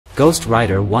Ghost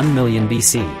Rider 1 million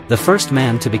BC. The first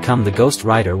man to become the Ghost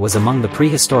Rider was among the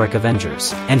prehistoric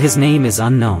Avengers, and his name is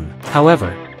unknown.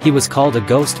 However, he was called a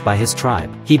ghost by his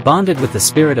tribe. He bonded with the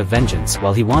spirit of vengeance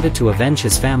while he wanted to avenge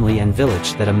his family and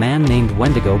village that a man named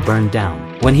Wendigo burned down.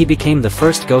 When he became the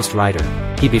first Ghost Rider,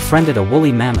 he befriended a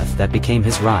woolly mammoth that became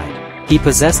his ride. He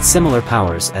possessed similar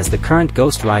powers as the current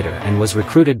Ghost Rider and was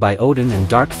recruited by Odin and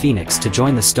Dark Phoenix to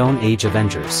join the Stone Age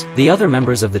Avengers. The other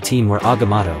members of the team were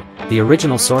Agamotto, the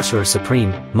original Sorcerer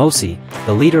Supreme, Mosi,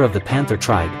 the leader of the Panther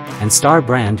tribe, and Star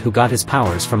Brand, who got his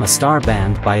powers from a star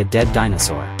banned by a dead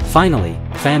dinosaur. Finally,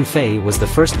 Fan Fei was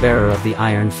the first bearer of the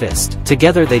Iron Fist.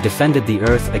 Together they defended the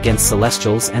Earth against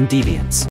Celestials and Deviants.